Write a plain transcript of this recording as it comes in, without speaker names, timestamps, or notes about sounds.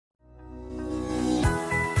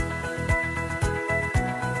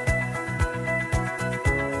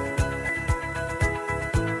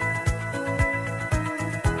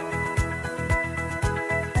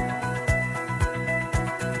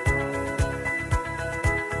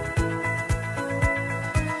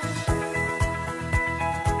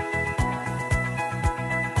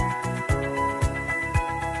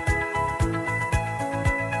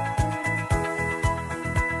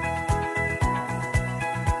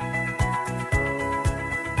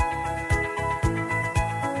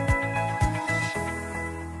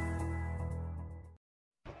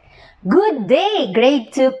Good day,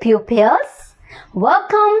 Grade 2 pupils!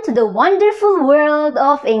 Welcome to the wonderful world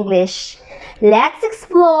of English. Let's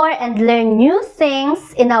explore and learn new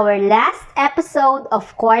things in our last episode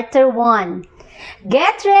of Quarter 1.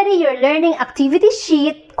 Get ready your learning activity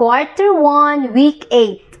sheet, Quarter 1, Week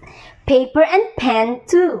 8. Paper and pen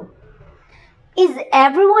too. Is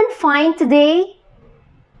everyone fine today?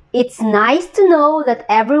 It's nice to know that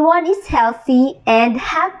everyone is healthy and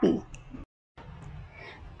happy.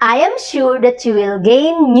 I am sure that you will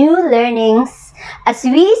gain new learnings as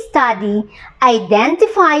we study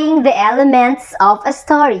identifying the elements of a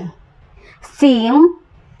story, theme,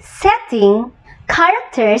 setting,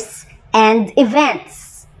 characters, and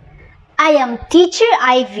events. I am Teacher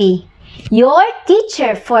Ivy, your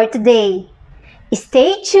teacher for today.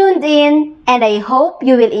 Stay tuned in and I hope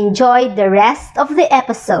you will enjoy the rest of the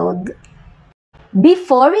episode.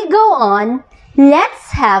 Before we go on, let's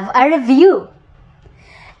have a review.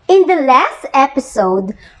 In the last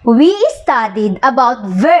episode, we studied about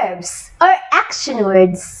verbs or action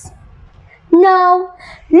words. Now,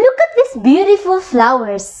 look at these beautiful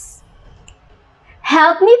flowers.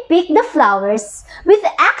 Help me pick the flowers with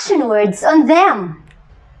action words on them.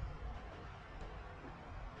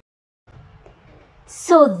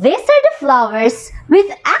 So these are the flowers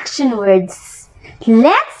with action words.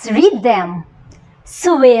 Let's read them.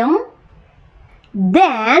 Swim,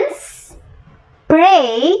 dance,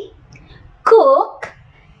 pray, cook,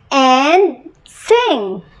 and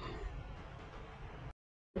sing.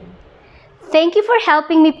 Thank you for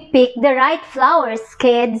helping me pick the right flowers,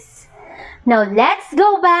 kids. Now let's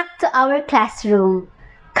go back to our classroom.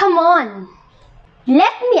 Come on.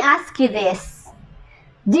 Let me ask you this.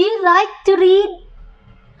 Do you like to read?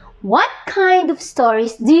 What kind of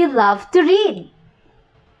stories do you love to read?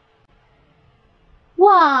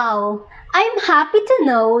 Wow! I'm happy to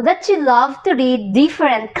know that you love to read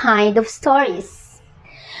different kind of stories.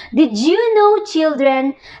 Did you know,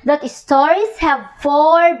 children, that stories have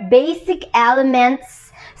 4 basic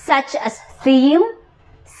elements such as theme,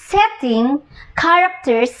 setting,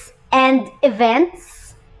 characters, and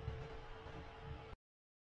events?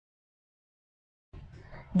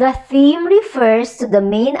 The theme refers to the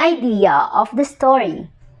main idea of the story.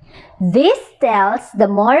 This tells the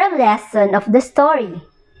moral lesson of the story.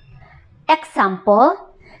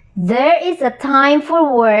 Example, there is a time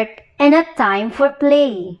for work and a time for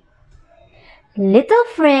play. Little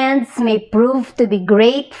friends may prove to be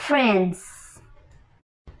great friends.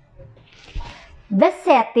 The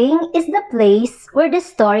setting is the place where the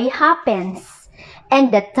story happens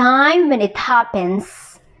and the time when it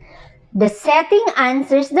happens. The setting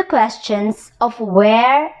answers the questions of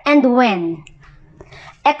where and when.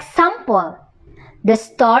 Example, the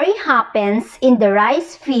story happens in the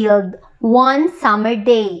rice field one summer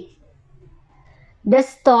day. The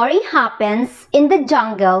story happens in the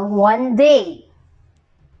jungle one day.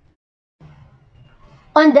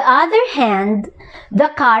 On the other hand,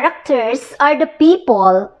 the characters are the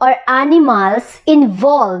people or animals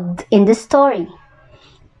involved in the story.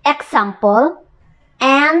 Example,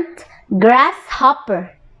 ant,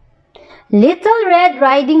 grasshopper. Little Red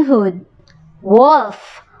Riding Hood,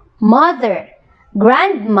 wolf, mother,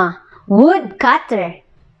 grandma, woodcutter.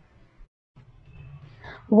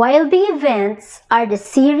 While the events are the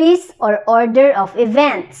series or order of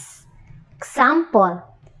events. Example,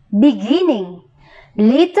 beginning.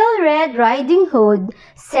 Little Red Riding Hood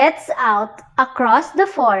sets out across the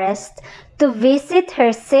forest to visit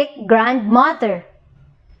her sick grandmother.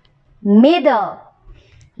 Middle.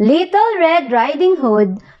 Little Red Riding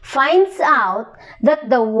Hood finds out that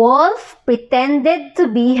the wolf pretended to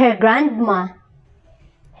be her grandma.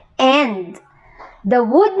 End. The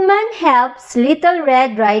woodman helps Little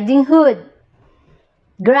Red Riding Hood.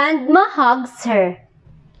 Grandma hugs her.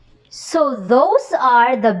 So those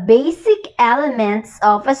are the basic elements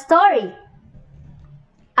of a story.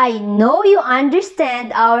 I know you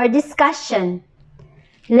understand our discussion.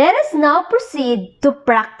 Let us now proceed to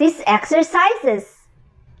practice exercises.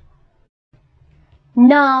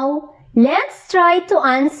 Now, let's try to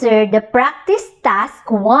answer the practice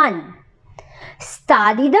task 1.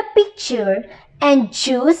 Study the picture and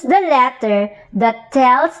choose the letter that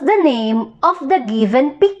tells the name of the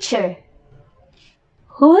given picture.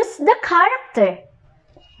 Who's the character?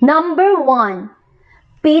 Number 1.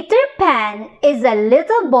 Peter Pan is a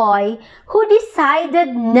little boy who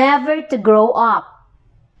decided never to grow up.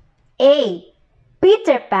 A.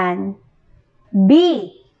 Peter Pan.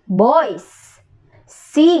 B. Boys.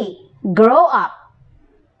 C. Grow up.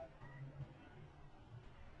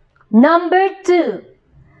 Number 2.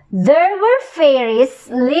 There were fairies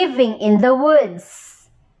living in the woods.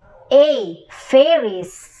 A.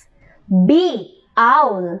 Fairies. B.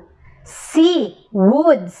 Owl. C.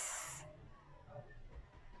 Woods.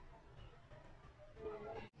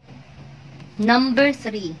 Number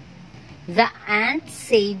 3. The ant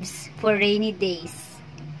saves for rainy days.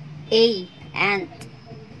 A. Ant.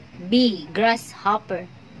 B. Grasshopper.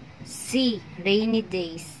 C. Rainy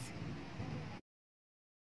days.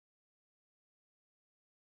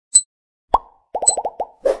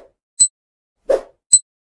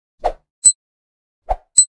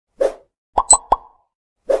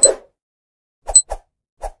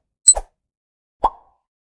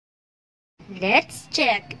 Let's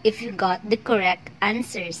check if you got the correct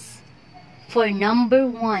answers. For number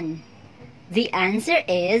 1, the answer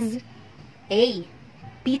is A.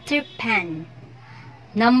 Peter Pan.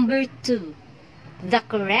 Number 2, the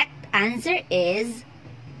correct answer is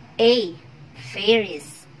A.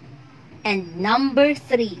 Fairies. And number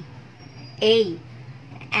 3, A.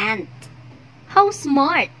 Ant. How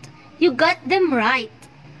smart! You got them right.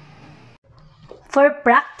 For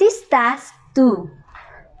practice task 2,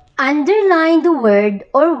 underline the word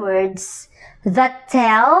or words that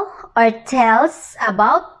tell or tells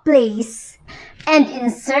about place and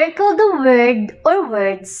encircle the word or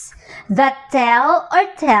words that tell or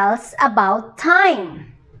tells about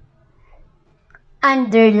time.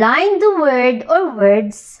 Underline the word or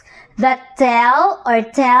words that tell or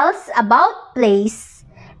tells about place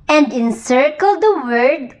and encircle the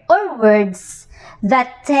word or words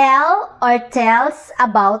that tell or tells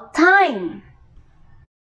about time.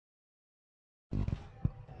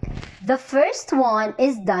 The first one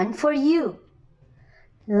is done for you.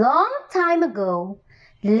 Long time ago,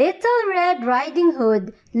 Little Red Riding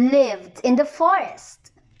Hood lived in the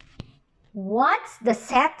forest. What's the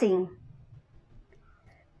setting?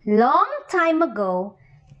 Long time ago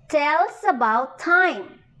tells about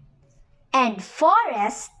time, and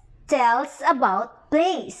forest tells about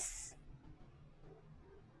place.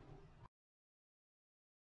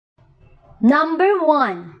 Number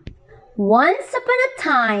 1. Once upon a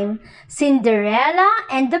time, Cinderella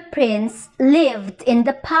and the prince lived in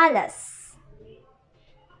the palace.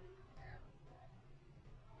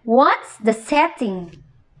 What's the setting?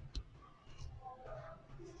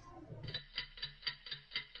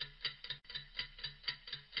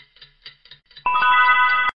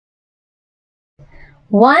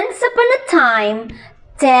 Once upon a time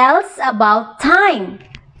tells about time,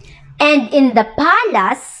 and in the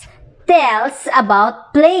palace tells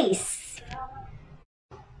about place.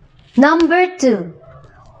 Number 2.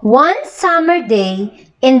 One summer day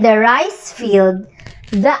in the rice field,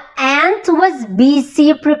 the ant was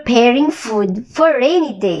busy preparing food for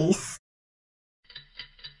rainy days.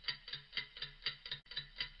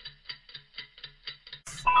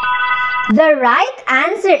 The right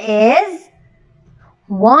answer is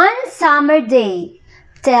one summer day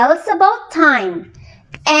tells about time,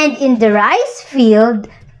 and in the rice field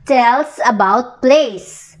tells about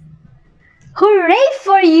place. Hooray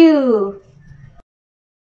for you!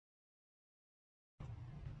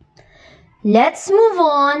 Let's move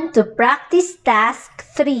on to practice task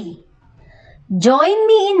 3. Join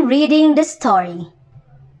me in reading the story.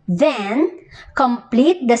 Then,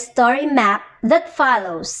 complete the story map that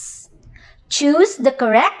follows. Choose the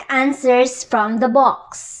correct answers from the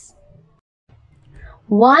box.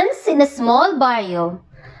 Once in a small barrio,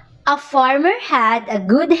 a farmer had a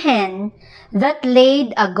good hen that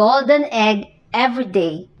laid a golden egg every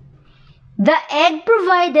day. The egg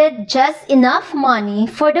provided just enough money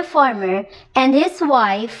for the farmer and his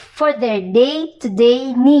wife for their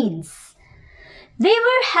day-to-day needs. They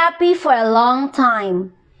were happy for a long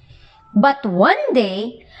time. But one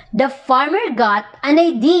day, the farmer got an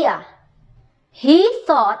idea. He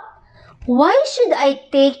thought, why should I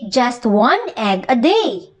take just one egg a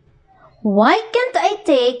day? Why can't I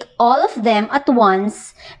take all of them at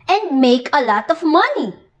once and make a lot of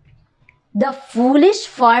money? The foolish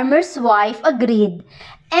farmer's wife agreed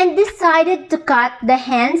and decided to cut the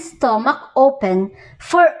hen's stomach open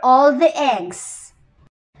for all the eggs.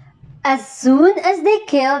 As soon as they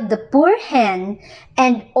killed the poor hen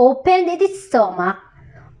and opened its stomach,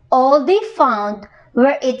 all they found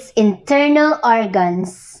were its internal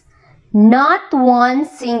organs, not one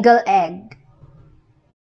single egg.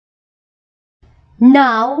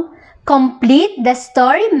 Now, complete the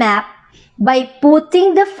story map by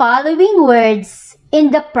putting the following words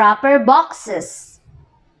in the proper boxes.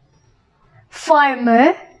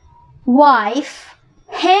 Farmer, wife,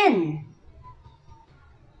 hen.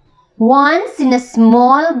 Once in a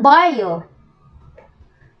small barrio.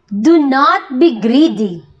 Do not be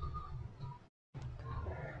greedy.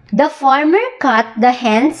 The farmer cut the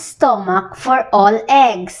hen's stomach for all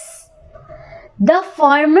eggs. The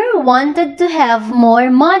farmer wanted to have more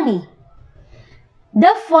money.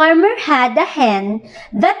 The farmer had a hen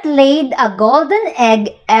that laid a golden egg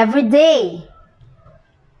every day.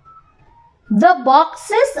 The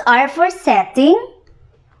boxes are for setting,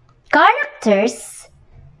 characters,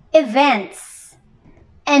 events,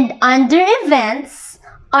 and under events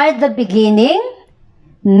are the beginning,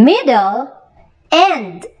 middle,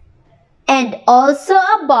 end, and also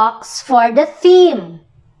a box for the theme.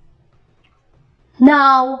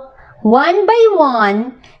 Now, one by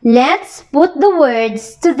one, let's put the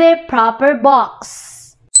words to their proper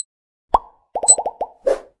box.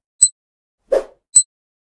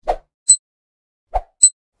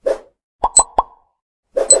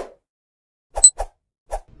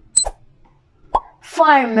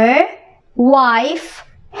 Farmer, wife,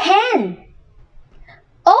 hen.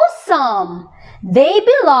 Awesome! They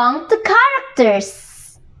belong to characters.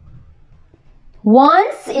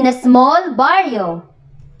 Once in a small barrio.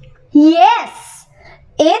 Yes,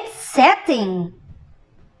 it's setting.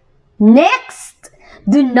 Next,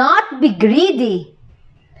 do not be greedy.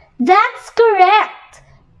 That's correct.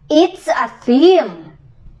 It's a theme.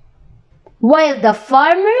 While the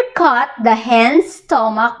farmer cut the hen's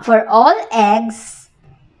stomach for all eggs,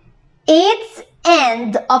 it's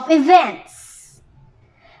end of events.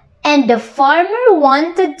 And the farmer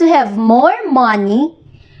wanted to have more money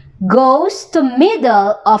goes to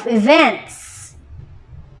middle of events.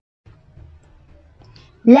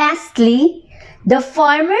 Lastly, the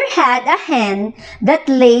farmer had a hen that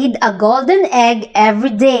laid a golden egg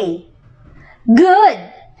every day. Good!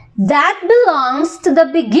 That belongs to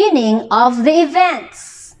the beginning of the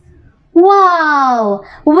events. Wow!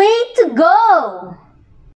 Way to go!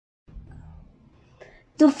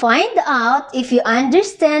 To find out if you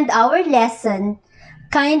understand our lesson,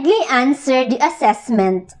 kindly answer the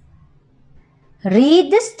assessment.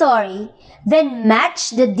 Read the story, then match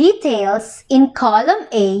the details in column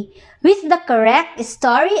A with the correct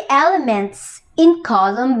story elements in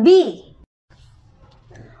column B.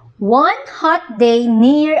 One hot day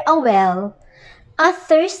near a well, a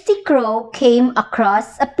thirsty crow came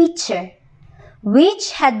across a pitcher,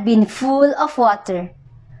 which had been full of water.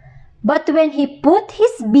 But when he put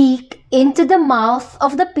his beak into the mouth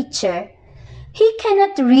of the pitcher, he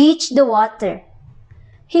cannot reach the water.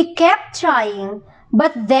 He kept trying,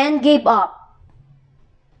 but then gave up.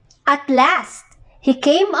 At last, he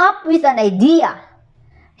came up with an idea.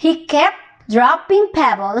 He kept dropping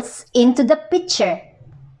pebbles into the pitcher.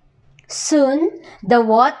 Soon, the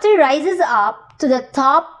water rises up to the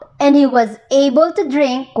top and he was able to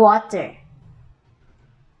drink water.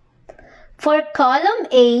 For column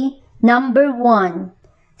A, number 1,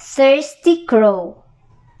 thirsty crow.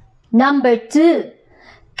 Number 2,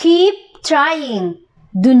 keep trying.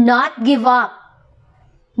 Do not give up.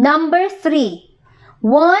 Number 3,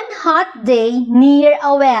 one hot day near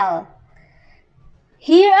a well.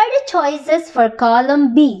 Here are the choices for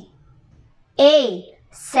column B. A,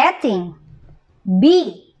 setting.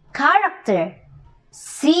 B, character.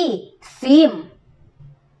 C, theme.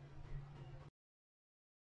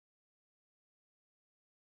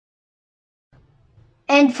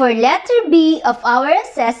 And for letter B of our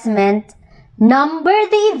assessment, number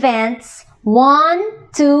the events 1,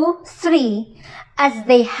 2, 3 as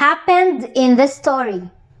they happened in the story.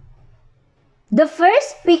 The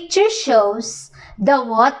first picture shows the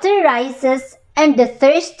water rises and the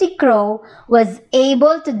thirsty crow was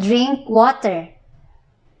able to drink water.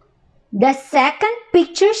 The second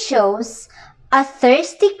picture shows a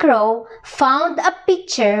thirsty crow found a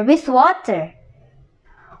pitcher with water.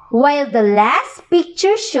 While the last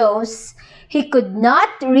picture shows he could not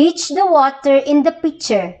reach the water in the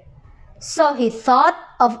pitcher, so he thought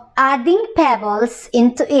of adding pebbles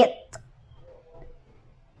into it.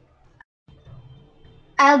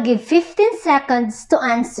 I'll give 15 seconds to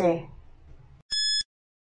answer.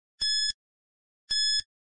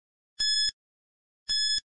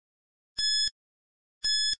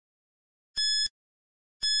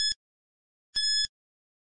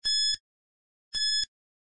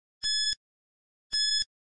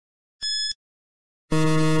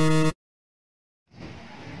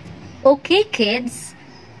 Okay kids,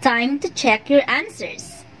 time to check your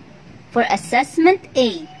answers. For assessment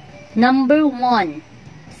A, number 1,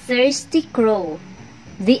 thirsty crow.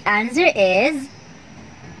 The answer is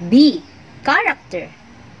B, character.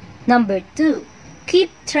 Number 2, keep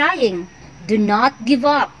trying. Do not give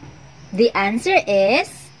up. The answer is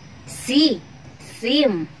C,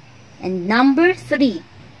 theme. And number 3,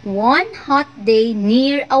 one hot day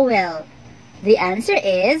near a well. The answer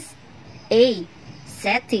is A,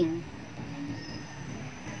 setting.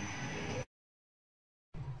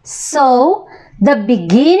 So, The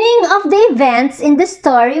beginning of the events in the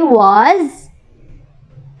story was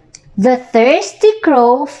the thirsty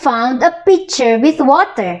crow found a pitcher with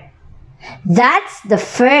water. That's the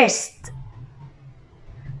first.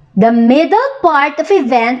 The middle part of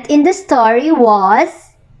event in the story was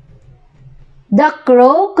the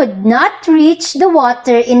crow could not reach the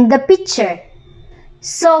water in the pitcher,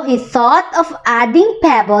 so he thought of adding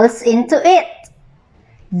pebbles into it.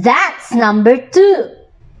 That's number 2.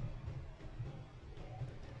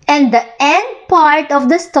 And the end part of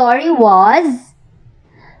the story was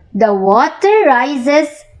the water rises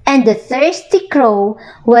and the thirsty crow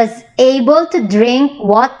was able to drink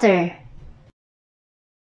water.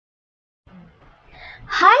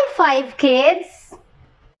 High five, kids!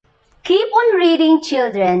 Keep on reading,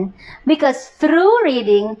 children, because through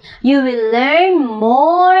reading, you will learn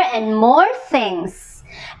more and more things.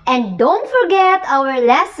 And don't forget our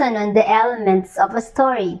lesson on the elements of a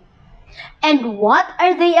story. And what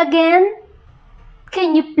are they again?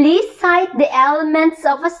 Can you please cite the elements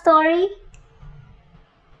of a story?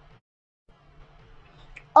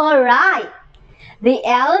 Alright, the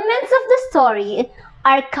elements of the story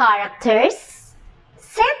are characters,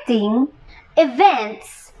 setting,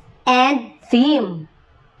 events, and theme.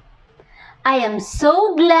 I am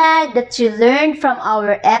so glad that you learned from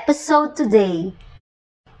our episode today.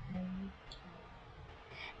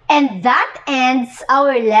 And that ends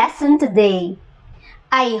our lesson today.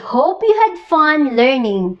 I hope you had fun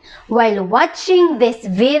learning while watching this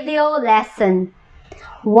video lesson.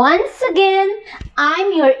 Once again,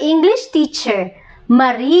 I'm your English teacher,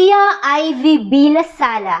 Maria Ivy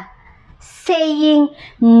Bilasala, saying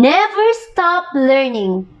never stop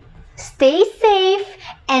learning. Stay safe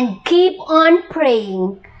and keep on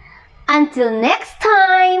praying. Until next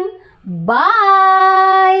time,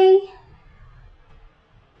 bye!